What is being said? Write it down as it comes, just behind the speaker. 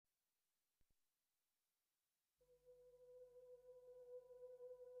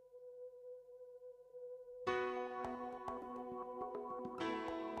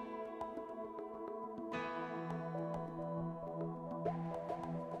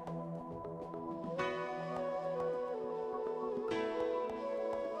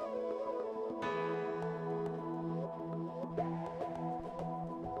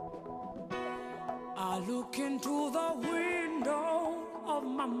Look into the window of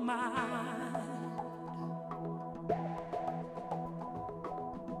my mind.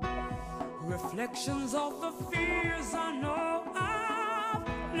 Reflections of the fears I know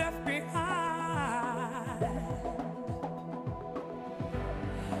I've left behind.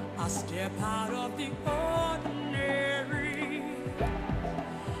 I step out of the ordinary.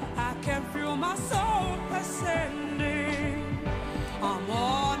 I can feel my soul ascending. I'm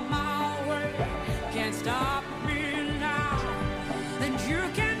on my way, can't stop me now. And you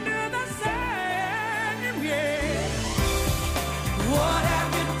can do the same, yeah. What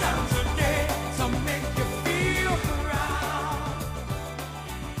have you done today to make you feel proud?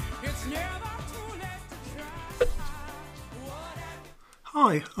 It's never too late to try.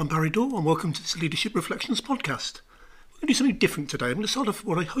 Hi, I'm Barry Dore and welcome to this Leadership Reflections podcast. We're going to do something different today. I'm going to start off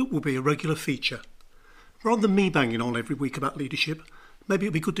what I hope will be a regular feature. Rather than me banging on every week about leadership, maybe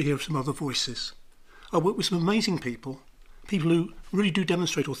it'd be good to hear some other voices. I work with some amazing people who really do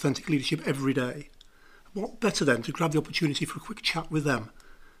demonstrate authentic leadership every day. What better then to grab the opportunity for a quick chat with them?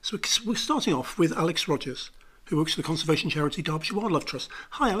 So we're starting off with Alex Rogers, who works for the conservation charity Derbyshire Wildlife Trust.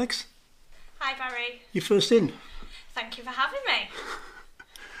 Hi Alex. Hi Barry. You're first in. Thank you for having me.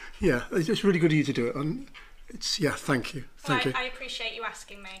 Yeah, it's really good of you to do it. And thank you. Thank you. I appreciate you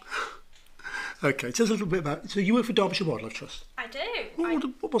asking me. Okay, tell us a little bit about. So you work for Derbyshire Wildlife Trust. I do.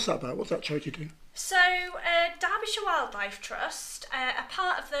 What's that about? What's that charity do? So, Derbyshire Wildlife Trust are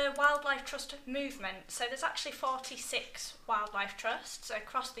part of the Wildlife Trust movement. So there's actually 46 wildlife trusts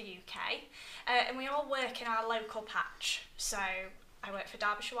across the UK, and we all work in our local patch. So I work for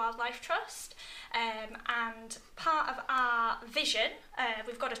Derbyshire Wildlife Trust, and part of our vision,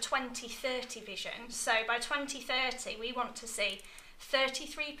 we've got a 2030 vision. So by 2030, we want to see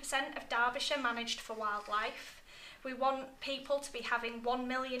 33% of Derbyshire managed for wildlife. We want people to be having 1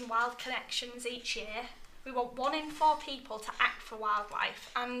 million wild connections each year. We want 1 in 4 people to act for wildlife.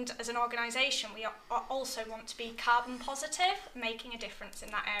 And as an organisation, we also want to be carbon positive, making a difference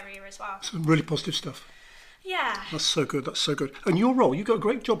in that area as well. Some really positive stuff. Yeah. That's so good, that's so good. And your role, you've got a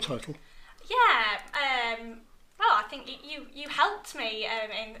great job title. Yeah, well, I think you helped me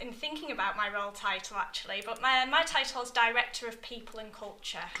in thinking about my role title, actually. But my title is Director of People and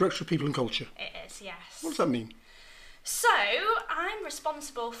Culture. Director of People and Culture? It is, yes. What does that mean? So, I'm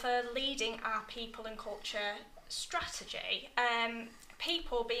responsible for leading our people and culture strategy.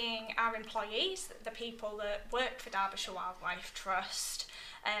 People being our employees, the people that work for Derbyshire Wildlife Trust,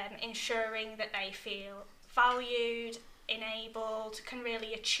 ensuring that they feel valued, enabled, can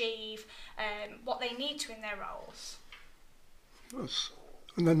really achieve what they need to in their roles. Yes.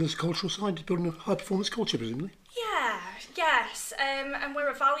 And then there's the cultural side, building a high performance culture, presumably. Yeah, yes, and we're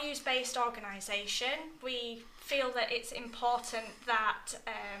a values-based organisation. We feel that it's important that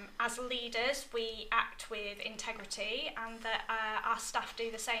as leaders we act with integrity and that our staff do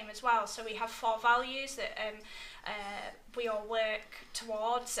the same as well. So we have 4 values that we all work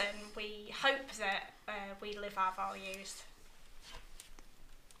towards, and we hope that we live our values.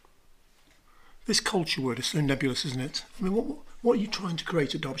 This culture word is so nebulous, isn't it? I mean, what are you trying to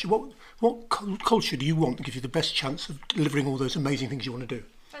create at Derbyshire? What culture do you want to give you the best chance of delivering all those amazing things you want to do?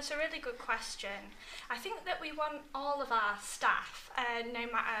 That's a really good question. I think that we want all of our staff, no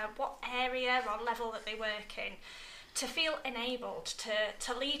matter what area or level that they work in, to feel enabled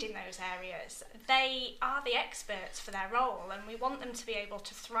to lead in those areas. They are the experts for their role, and we want them to be able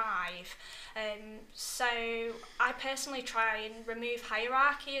to thrive. So I personally try and remove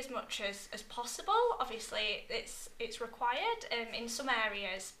hierarchy as much as possible. Obviously it's required in some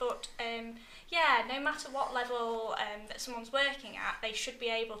areas, but no matter what level that someone's working at, they should be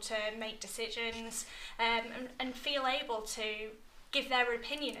able to make decisions and feel able to give their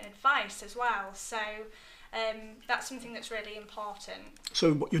opinion and advice as well. So that's something that's really important.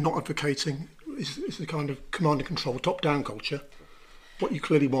 So what you're not advocating is the kind of command and control, top-down culture. What you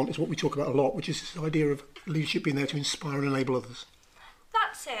clearly want is what we talk about a lot, which is this idea of leadership being there to inspire and enable others.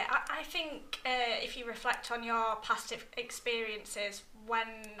 That's it. I think if you reflect on your past experiences, when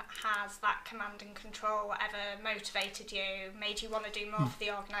has that command and control ever motivated you, made you want to do more for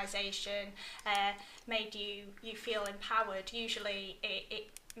the organisation, made you feel empowered? Usually it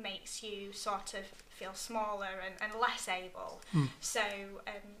makes you sort of feel smaller and less able. So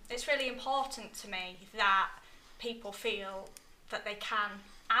it's really important to me that people feel that they can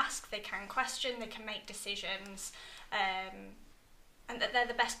ask, they can question, they can make decisions, and that they're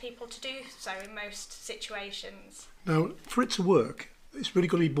the best people to do so in most situations. Now, for it to work, it's really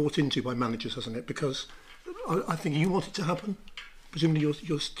got to be bought into by managers, hasn't it? Because I think you want it to happen. Presumably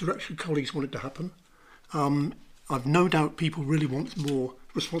your director colleagues want it to happen. I've no doubt people really want more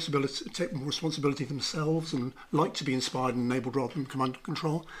responsibility, take more responsibility themselves, and like to be inspired and enabled rather than command and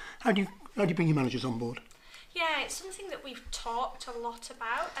control. How do you bring your managers on board? Yeah, it's something that we've talked a lot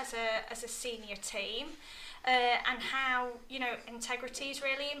about as a senior team, and how, you know, integrity is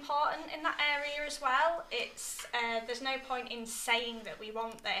really important in that area as well. It's there's no point in saying that we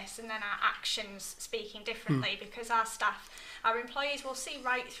want this and then our actions speaking differently, because our employees will see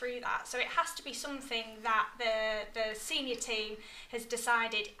right through that. So it has to be something that the senior team has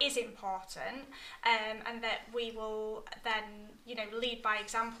decided is important, and that we will then, you know, lead by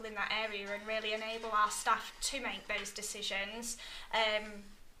example in that area and really enable our staff to make those decisions,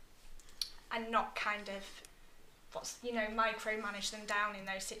 and not kind of micromanage them down in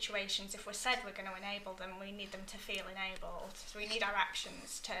those situations. If we said we're going to enable them, we need them to feel enabled. So we need our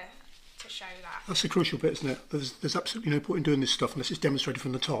actions to show that. That's the crucial bit, isn't it? There's absolutely no point in doing this stuff unless it's demonstrated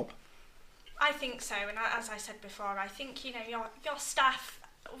from the top. I think so, and as I said before, I think, you know, your staff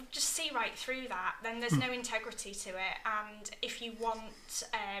just see right through that. Then there's no integrity to it, and if you want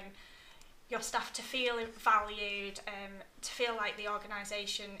your staff to feel valued, to feel like the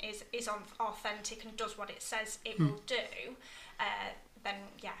organisation is authentic and does what it says it will do, then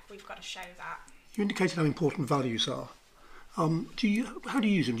yeah, we've got to show that. You indicated how important values are. How do you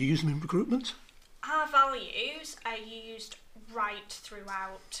use them? Do you use them in recruitment? Our values are used right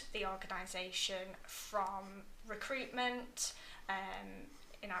throughout the organisation, from recruitment,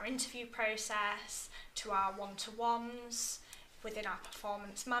 in our interview process, to our one-to-ones, within our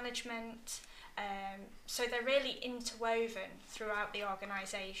performance management. So they're really interwoven throughout the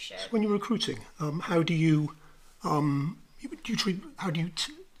organisation. So when you're recruiting, how do you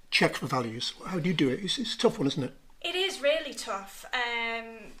check for values? How do you do it? It's a tough one, isn't it? It is really tough,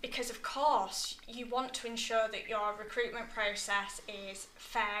 because of course you want to ensure that your recruitment process is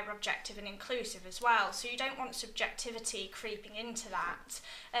fair, objective and inclusive as well. So you don't want subjectivity creeping into that.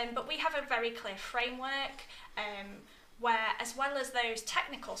 But we have a very clear framework, where, as well as those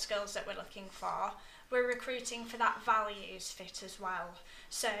technical skills that we're looking for, we're recruiting for that values fit as well.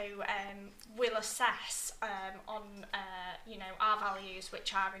 So we'll assess on our values,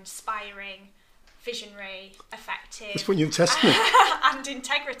 which are inspiring, visionary, effective. That's when you're testing it. And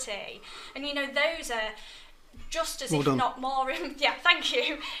integrity. And you know, those are just as not more thank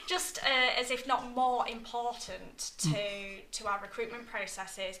you, just as if not more important to our recruitment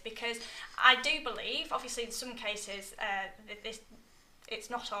processes, because I do believe, obviously in some cases it's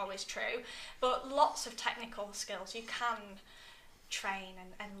not always true, but lots of technical skills you can train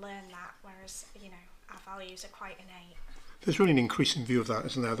and learn that, whereas, you know, our values are quite innate. There's really an increasing view of that,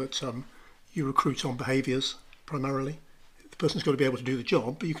 isn't there, that you recruit on behaviours primarily. The person's got to be able to do the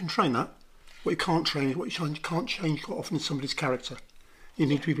job, but you can train that. What you can't train, what you can't change quite often is somebody's character. You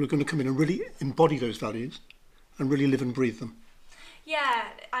need people who are going to come in and really embody those values and really live and breathe them. Yeah,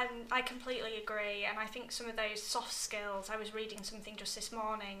 I completely agree, and I think some of those soft skills, I was reading something just this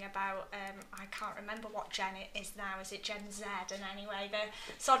morning about, I can't remember what gen it is now, is it Gen Z? And anyway, the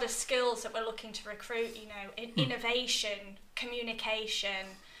sort of skills that we're looking to recruit, you know, innovation,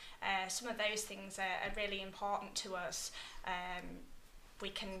 communication, some of those things are really important to us. We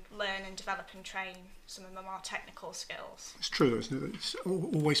can learn and develop and train some of the more technical skills. It's true, isn't it? It's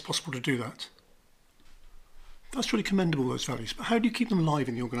always possible to do that. That's really commendable, those values. But how do you keep them alive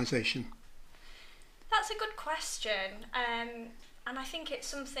in the organisation? That's a good question. And I think it's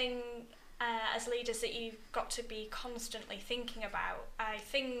something, as leaders, that you've got to be constantly thinking about. I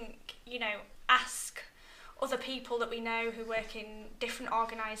think, you know, ask other people that we know who work in different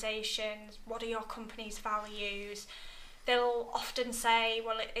organisations, what are your company's values? They'll often say,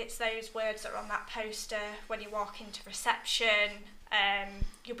 well, it's those words that are on that poster when you walk into reception.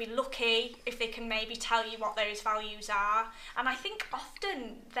 You'll be lucky if they can maybe tell you what those values are. And I think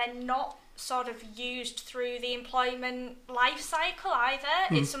often they're not sort of used through the employment life cycle either.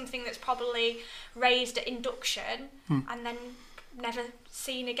 It's something that's probably raised at induction and then never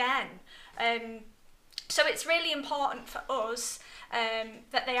seen again. So it's really important for us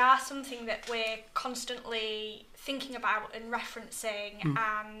that they are something that we're constantly thinking about and referencing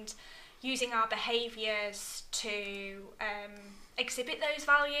and using our behaviours to exhibit those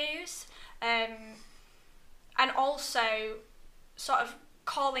values, and also sort of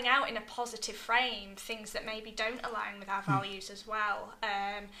calling out in a positive frame things that maybe don't align with our values as well,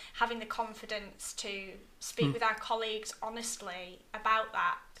 having the confidence to speak with our colleagues honestly about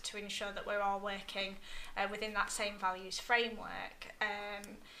that, to ensure that we're all working within that same values framework,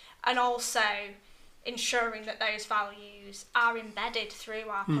 and also ensuring that those values are embedded through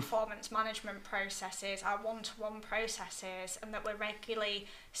our performance management processes, our one-to-one processes, and that we're regularly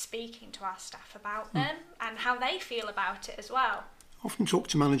speaking to our staff about them and how they feel about it as well. I often talk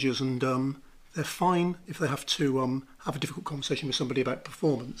to managers and they're fine if they have to have a difficult conversation with somebody about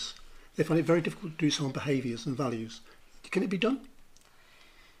performance. They find it very difficult to do so on behaviours and values. Can it be done?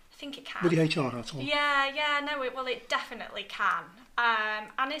 I think it can. With the HR hat on? It definitely can.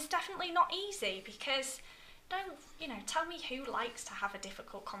 And it's definitely not easy because tell me who likes to have a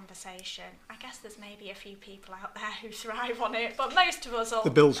difficult conversation. I guess there's maybe a few people out there who thrive on it, but most of us all... The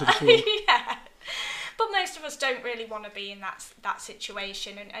bills of it all. Yeah. But most of us don't really want to be in that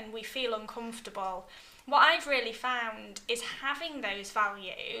situation and we feel uncomfortable. What I've really found is having those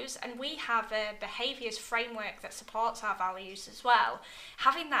values, and we have a behaviours framework that supports our values as well,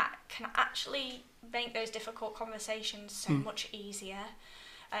 having that can actually make those difficult conversations so much easier.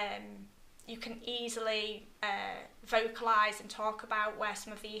 You can easily vocalise and talk about where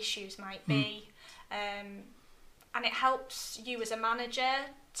some of the issues might be, and it helps you as a manager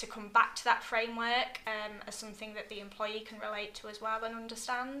to come back to that framework as something that the employee can relate to as well and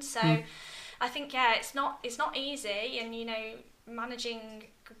understand. So I think it's not easy, and managing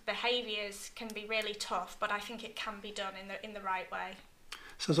behaviours can be really tough, but I think it can be done in the right way.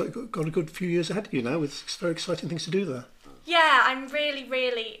 Sounds like you've got a good few years ahead of you now with very exciting things to do there. Yeah, I'm really,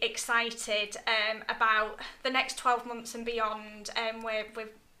 really excited about the next 12 months and beyond. We're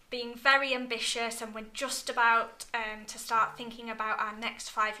being very ambitious, and we're just about to start thinking about our next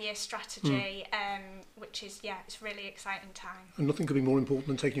 5-year strategy, which is, it's a really exciting time. And nothing could be more important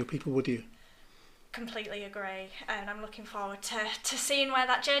than taking your people with you. Completely agree, and I'm looking forward to seeing where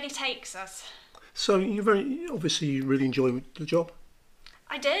that journey takes us. So you really enjoy the job?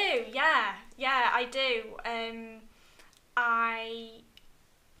 I do, yeah, I do. I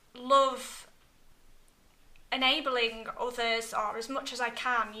love enabling others, or as much as I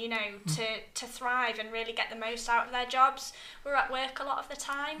can, to thrive and really get the most out of their jobs. We're at work a lot of the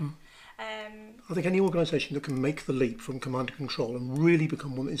time. I think any organisation that can make the leap from command and control and really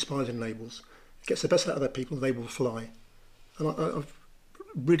become one that inspires and enables, gets the best out of their people, they will fly. And I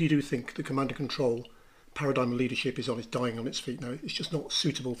really do think the command and control paradigm of leadership is dying on its feet now. It's just not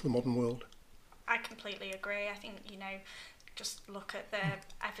suitable for the modern world. I completely agree. I think, just look at the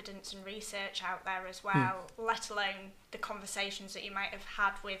evidence and research out there as well, let alone the conversations that you might have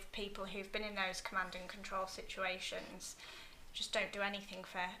had with people who've been in those command and control situations. Just don't do anything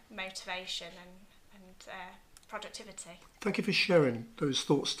for motivation and productivity. Thank you for sharing those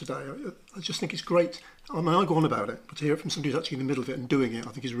thoughts today. I just think it's great. I go on about it, but to hear it from somebody who's actually in the middle of it and doing it, I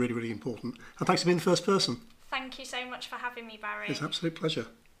think is really, really important. And thanks for being the first person. Thank you so much for having me, Barry. It's an absolute pleasure.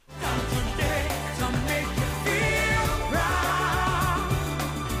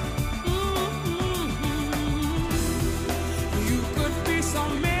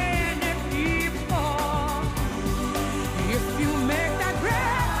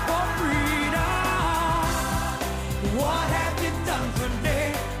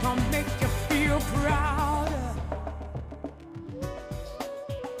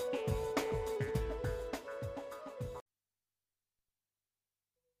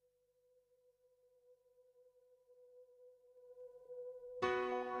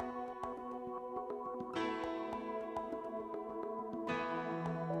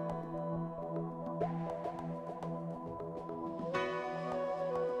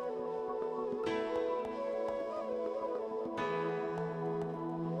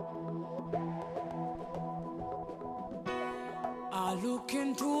 I look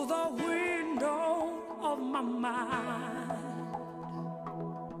into the window of my mind,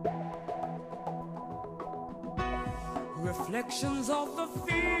 reflections of the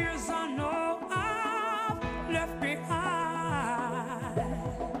fears I know I've left behind.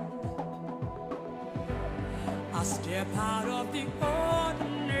 I step out of the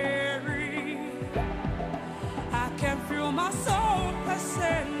ordinary, I can feel my soul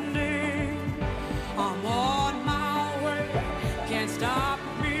ascending. I'm on my way, can't stop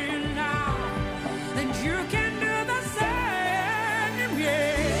me now, and you can do the same,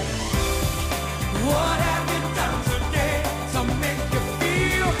 yeah. What have you done today to make you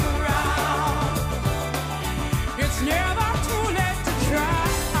feel proud? It's never too late to try.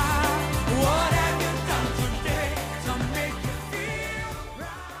 What have you done today to make you feel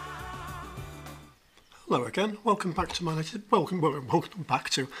proud? Hello again. Welcome to my latest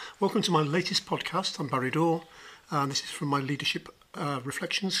podcast. I'm Barry Dore, and this is from my Leadership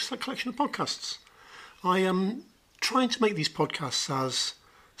Reflections collection of podcasts. I am trying to make these podcasts as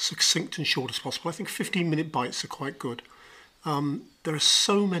succinct and short as possible. I think 15-minute bites are quite good. There are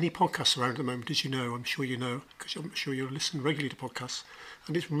so many podcasts around at the moment, as you know, I'm sure you know, because I'm sure you listen regularly to podcasts,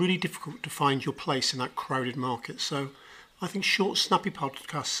 and it's really difficult to find your place in that crowded market. So I think short, snappy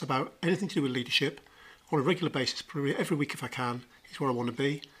podcasts about anything to do with leadership on a regular basis, probably every week if I can, is where I want to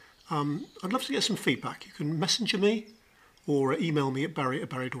be. I'd love to get some feedback. You can messenger me or email me at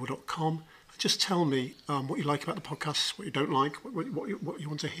barry@barrydore.com. Just tell me what you like about the podcasts, what you don't like, what you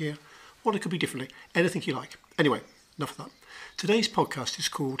want to hear, what it could be differently, anything you like. Anyway, enough of that. Today's podcast is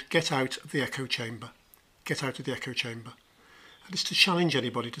called Get Out of the Echo Chamber. Get Out of the Echo Chamber. And it's to challenge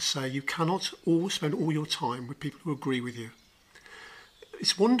anybody to say you cannot always spend all your time with people who agree with you.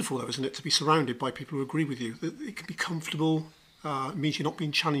 It's wonderful though, isn't it, to be surrounded by people who agree with you. It can be comfortable, it means you're not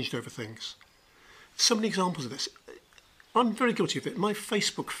being challenged over things. So many examples of this. I'm very guilty of it. My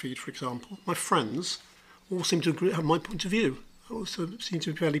Facebook feed, for example, my friends all seem to have my point of view. Also seem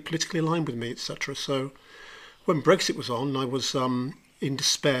to be fairly politically aligned with me, etc. So when Brexit was on, I was in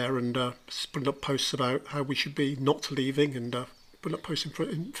despair and putting up posts about how we should be not leaving and putting up posts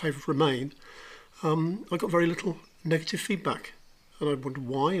in favour of Remain. I got very little negative feedback, and I wondered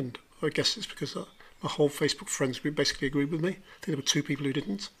why. And I guess it's because my whole Facebook friends group basically agreed with me. I think there were 2 people who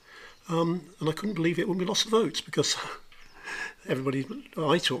didn't, and I couldn't believe it when we lost the votes because everybody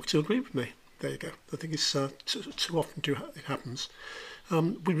I talked to agreed with me. There you go. I think it's too often it happens.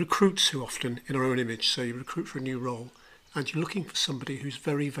 We recruit too often in our own image. So you recruit for a new role and you're looking for somebody who's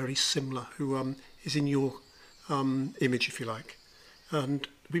very, very similar, who is in your image, if you like. And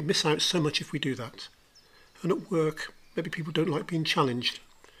we miss out so much if we do that. And at work, maybe people don't like being challenged,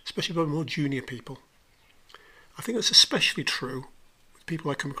 especially by more junior people. I think that's especially true with people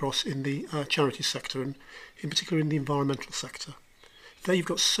I come across in the charity sector and in particular in the environmental sector. There you've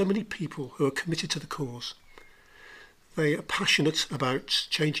got so many people who are committed to the cause. They are passionate about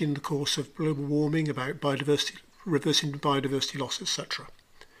changing the course of global warming, about biodiversity, reversing biodiversity loss, etc.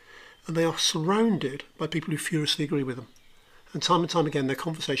 And they are surrounded by people who furiously agree with them. And time again, their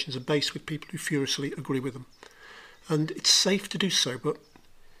conversations are based with people who furiously agree with them. And it's safe to do so, but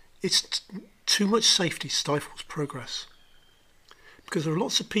it's too much safety stifles progress. Because there are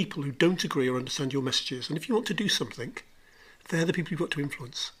lots of people who don't agree or understand your messages. And if you want to do something, they're the people you've got to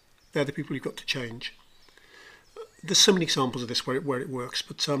influence. They're the people you've got to change. There's so many examples of this where it works,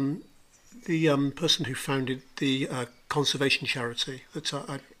 but the person who founded the conservation charity that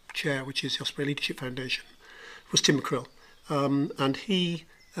I chair, which is the Osprey Leadership Foundation, was Tim McCrill. And he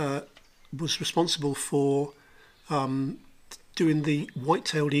was responsible for doing the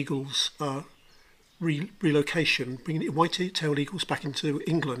white-tailed eagles relocation, bringing the white-tailed eagles back into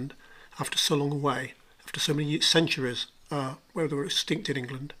England after so long away, after so many centuries where they were extinct in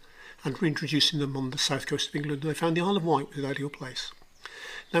England, and reintroducing them on the south coast of England. And they found the Isle of Wight was an ideal place.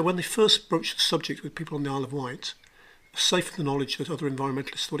 Now, when they first broached the subject with people on the Isle of Wight, safe with the knowledge that other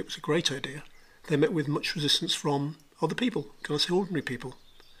environmentalists thought it was a great idea, they met with much resistance from other people, can I say ordinary people?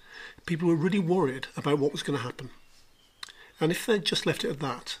 People who were really worried about what was going to happen. And if they'd just left it at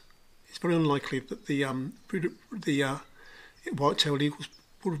that, it's very unlikely that the white-tailed eagles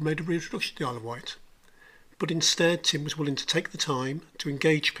would have made a reintroduction to the Isle of Wight. But instead, Tim was willing to take the time to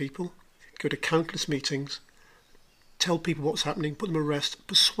engage people, go to countless meetings, tell people what's happening, put them at rest,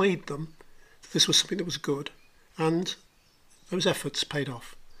 persuade them that this was something that was good, and those efforts paid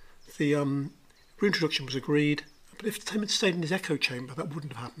off. The reintroduction was agreed, but if Tim had stayed in his echo chamber, that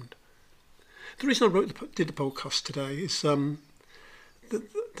wouldn't have happened. The reason I did the podcast today is that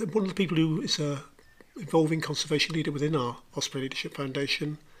one of the people who is a evolving conservation leader within our Osprey Leadership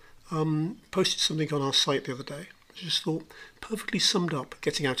Foundation posted something on our site the other day, which I just thought perfectly summed up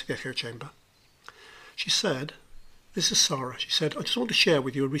getting out of the echo chamber. She said, this is Sarah, she said, I just want to share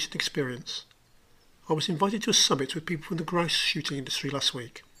with you a recent experience. I was invited to a summit with people from the grouse shooting industry last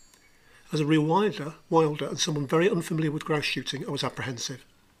week. As a real wilder and someone very unfamiliar with grouse shooting, I was apprehensive.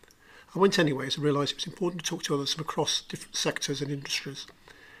 I went anyways and realised it was important to talk to others from across different sectors and industries.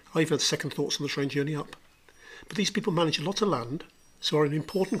 I even had second thoughts on the train journey up. But these people manage a lot of land, so are an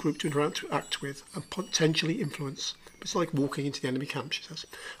important group to interact with and potentially influence. It's like walking into the enemy camp, she says.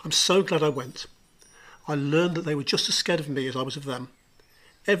 I'm so glad I went. I learned that they were just as scared of me as I was of them.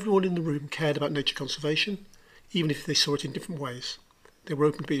 Everyone in the room cared about nature conservation, even if they saw it in different ways. They were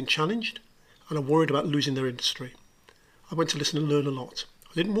open to being challenged and are worried about losing their industry. I went to listen and learn a lot.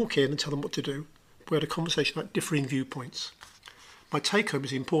 I didn't walk in and tell them what to do, but we had a conversation about differing viewpoints. My take-home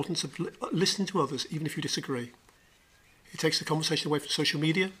is the importance of listening to others, even if you disagree. It takes the conversation away from social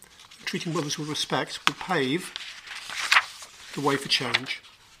media, and treating others with respect will pave the way for change.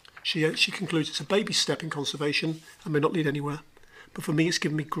 She concludes it's a baby step in conservation and may not lead anywhere, but for me it's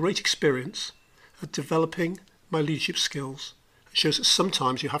given me great experience at developing my leadership skills It shows that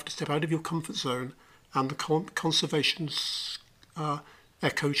sometimes you have to step out of your comfort zone and the conservation's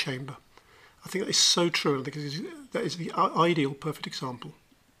echo chamber. I think that is so true. I think that is the ideal, perfect example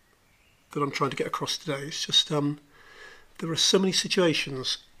that I'm trying to get across today. It's just there are so many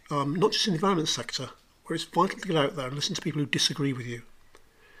situations, not just in the environment sector, where it's vital to get out there and listen to people who disagree with you.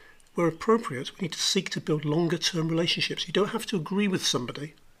 Where appropriate, we need to seek to build longer-term relationships. You don't have to agree with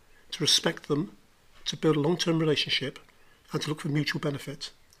somebody to respect them, to build a long-term relationship, and to look for mutual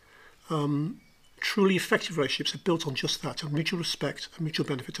benefit. Truly effective relationships are built on just that, on mutual respect, and mutual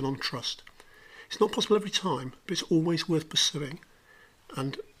benefit, and on trust. It's not possible every time, but it's always worth pursuing.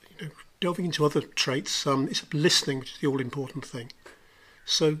 And delving into other traits, it's listening, which is the all-important thing.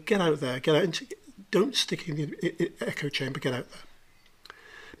 So get out there, don't stick in the echo chamber, get out there.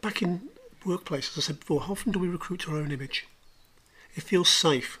 Back in workplaces, as I said before, how often do we recruit to our own image? It feels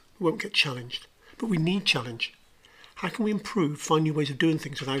safe, we won't get challenged, but we need challenge. How can we improve, find new ways of doing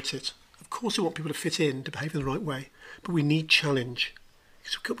things without it? Of course we want people to fit in, to behave in the right way, but we need challenge.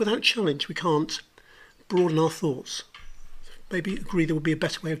 Because without challenge, we can't broaden our thoughts. Maybe agree there would be a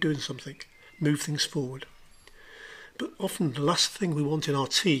better way of doing something, move things forward. But often the last thing we want in our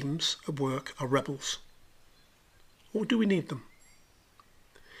teams at work are rebels. Or do we need them?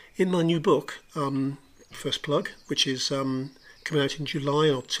 In my new book, First Plug, which is coming out in July,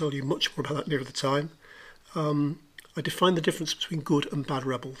 and I'll tell you much more about that nearer the time, I define the difference between good and bad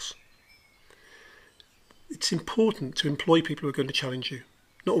rebels. It's important to employ people who are going to challenge you,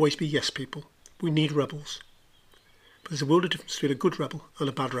 not always be yes people. We need rebels. But there's a world of difference between a good rebel and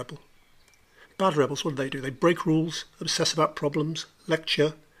a bad rebel. Bad rebels, what do? They break rules, obsess about problems,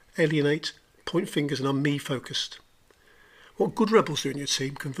 lecture, alienate, point fingers, and are me-focused. What good rebels do in your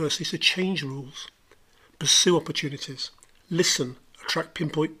team, conversely, is to change rules, pursue opportunities, listen,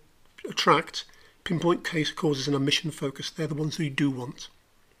 pinpoint case causes, and are mission focused. They're the ones who you do want.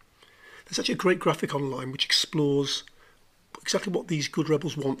 There's actually a great graphic online which explores exactly what these good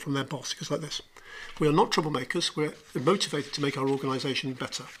rebels want from their boss. It goes like this. We are not troublemakers. We're motivated to make our organisation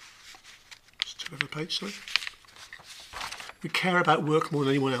better. Just turn over the page, sorry. We care about work more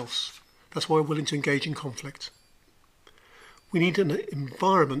than anyone else. That's why we're willing to engage in conflict. We need an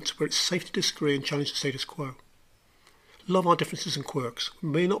environment where it's safe to disagree and challenge the status quo. Love our differences and quirks. We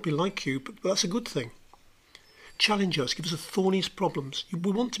may not be like you, but that's a good thing. Challenge us, give us the thorniest problems.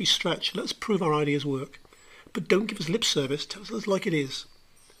 We want to be stretched. Let us prove our ideas work. But don't give us lip service. Tell us like it is.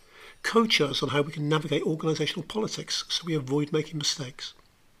 Coach us on how we can navigate organisational politics so we avoid making mistakes.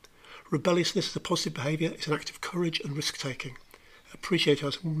 Rebelliousness is a positive behaviour. It's an act of courage and risk-taking. Appreciate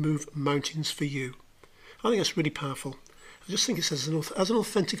us and move mountains for you. I think that's really powerful. I just think it says, as an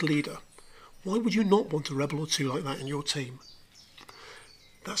authentic leader, why would you not want a rebel or two like that in your team?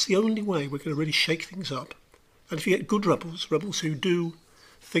 That's the only way we're going to really shake things up. And if you get good rebels who do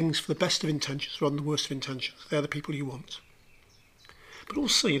things for the best of intentions rather than the worst of intentions, they're the people you want. But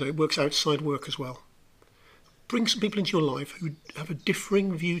also, it works outside work as well. Bring some people into your life who have a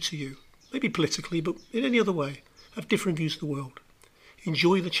differing view to you, maybe politically, but in any other way, have different views of the world.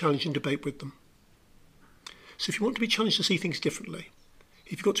 Enjoy the challenge and debate with them. So if you want to be challenged to see things differently,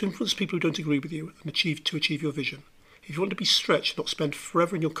 if you've got to influence people who don't agree with you and achieve your vision, if you want to be stretched, not spend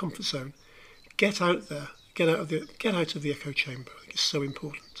forever in your comfort zone, get out there, get out of the echo chamber. I think it's so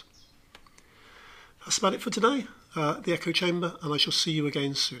important. That's about it for today, the echo chamber, and I shall see you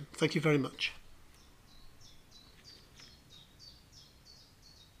again soon. Thank you very much.